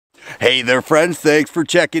Hey there friends, thanks for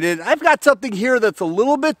checking in. I've got something here that's a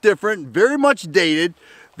little bit different, very much dated.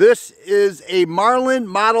 This is a Marlin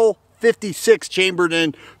Model 56 chambered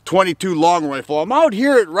in 22 long rifle. I'm out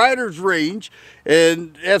here at Ryder's Range,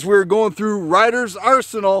 and as we were going through Ryder's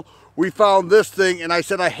arsenal, we found this thing, and I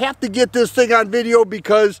said I have to get this thing on video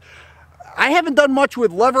because I haven't done much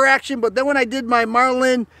with lever action, but then when I did my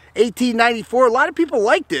Marlin 1894, a lot of people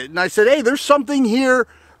liked it, and I said, hey, there's something here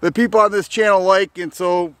that people on this channel like, and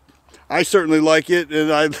so I certainly like it,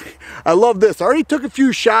 and I love this. I already took a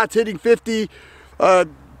few shots hitting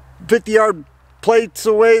 50-yard plates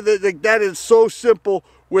away. That is so simple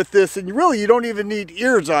with this, and you don't even need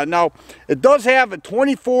ears on. Now, it does have a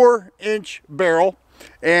 24-inch barrel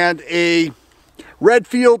and a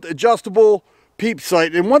Redfield adjustable peep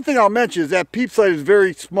sight. And one thing I'll mention is that peep sight is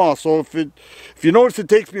very small, so if you notice it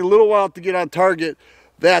takes me a little while to get on target,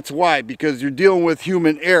 that's why, because you're dealing with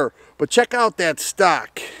human error. But check out that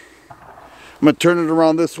stock. I'm going to turn it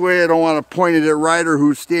around this way. I don't want to point it at Ryder,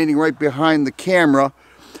 who's standing right behind the camera.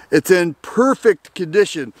 It's in perfect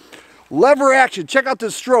condition. Lever action. Check out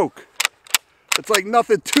this stroke. It's like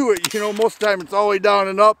nothing to it. Most of the time it's all the way down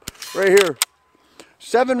and up. Right here.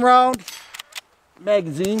 7-round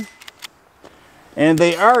magazine. And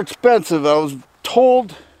they are expensive. I was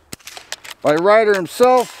told by Ryder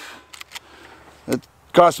himself it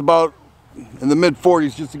costs about in the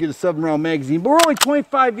mid-40s just to get a 7-round magazine. But we're only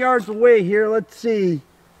 25 yards away here. Let's see.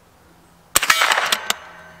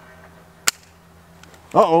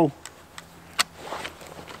 Uh-oh.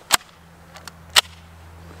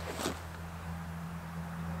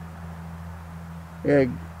 Yeah.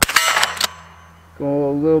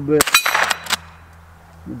 Go a little bit.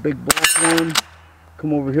 The big black one.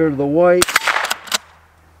 Come over here to the white.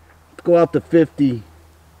 Let's go out to 50.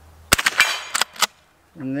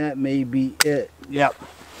 And that may be it. Yep.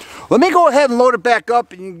 Let me go ahead and load it back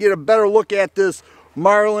up, and you can get a better look at this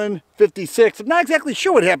Marlin 56. I'm not exactly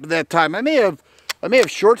sure what happened that time. I may have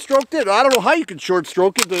short stroked it. I don't know how you can short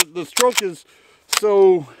stroke it. The stroke is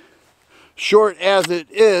so short as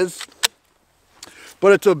it is.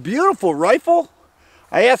 But it's a beautiful rifle.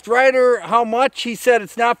 I asked Ryder how much. He said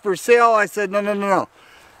it's not for sale. I said no.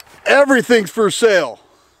 Everything's for sale.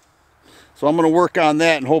 So I'm going to work on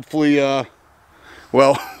that, and hopefully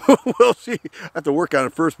well, we'll see. I have to work on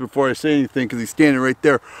it first before I say anything because he's standing right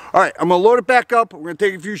there. All right, I'm going to load it back up. We're going to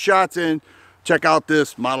take a few shots and check out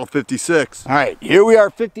this Model 56. All right, here we are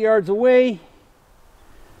 50 yards away.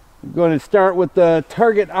 I'm going to start with the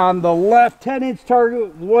target on the left. 10-inch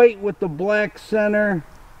target, white with the black center.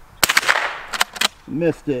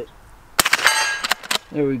 Missed it.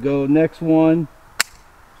 There we go. Next one.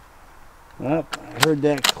 Oh, I heard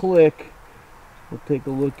that click. We'll take a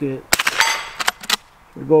look at...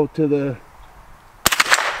 We'll go to the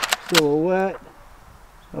silhouette.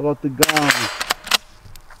 How about the gong?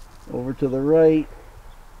 Over to the right.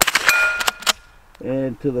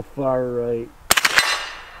 And to the far right.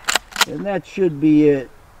 And that should be it.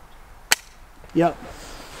 Yep.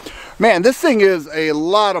 Man, this thing is a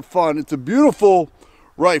lot of fun. It's a beautiful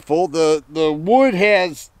rifle. The wood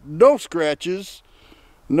has no scratches,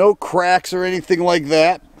 no cracks or anything like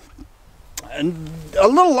that. And a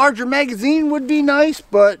little larger magazine would be nice,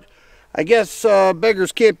 but I guess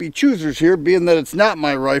beggars can't be choosers here, being that it's not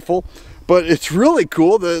my rifle. But it's really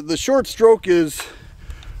cool. The short stroke is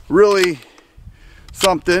really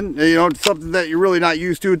something, something that you're really not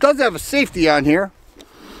used to. It does have a safety on here.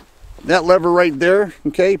 That lever right there,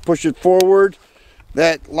 okay, push it forward.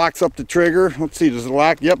 That locks up the trigger. Let's see, does it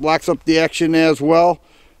lock? Yep, locks up the action as well.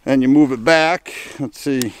 And you move it back. Let's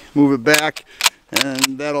see, move it back,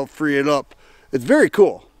 and that'll free it up. It's very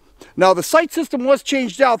cool. Now, the sight system was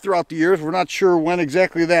changed out throughout the years. We're not sure when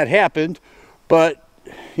exactly that happened, but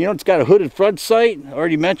it's got a hooded front sight. I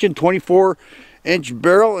already mentioned 24-inch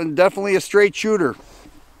barrel, and definitely a straight shooter.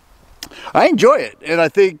 I enjoy it, and I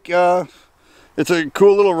think it's a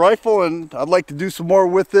cool little rifle, and I'd like to do some more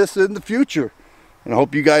with this in the future. And I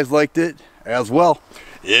hope you guys liked it as well.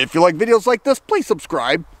 If you like videos like this, please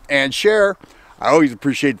subscribe and share. I always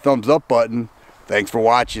appreciate the thumbs up button. Thanks for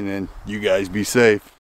watching, and you guys be safe.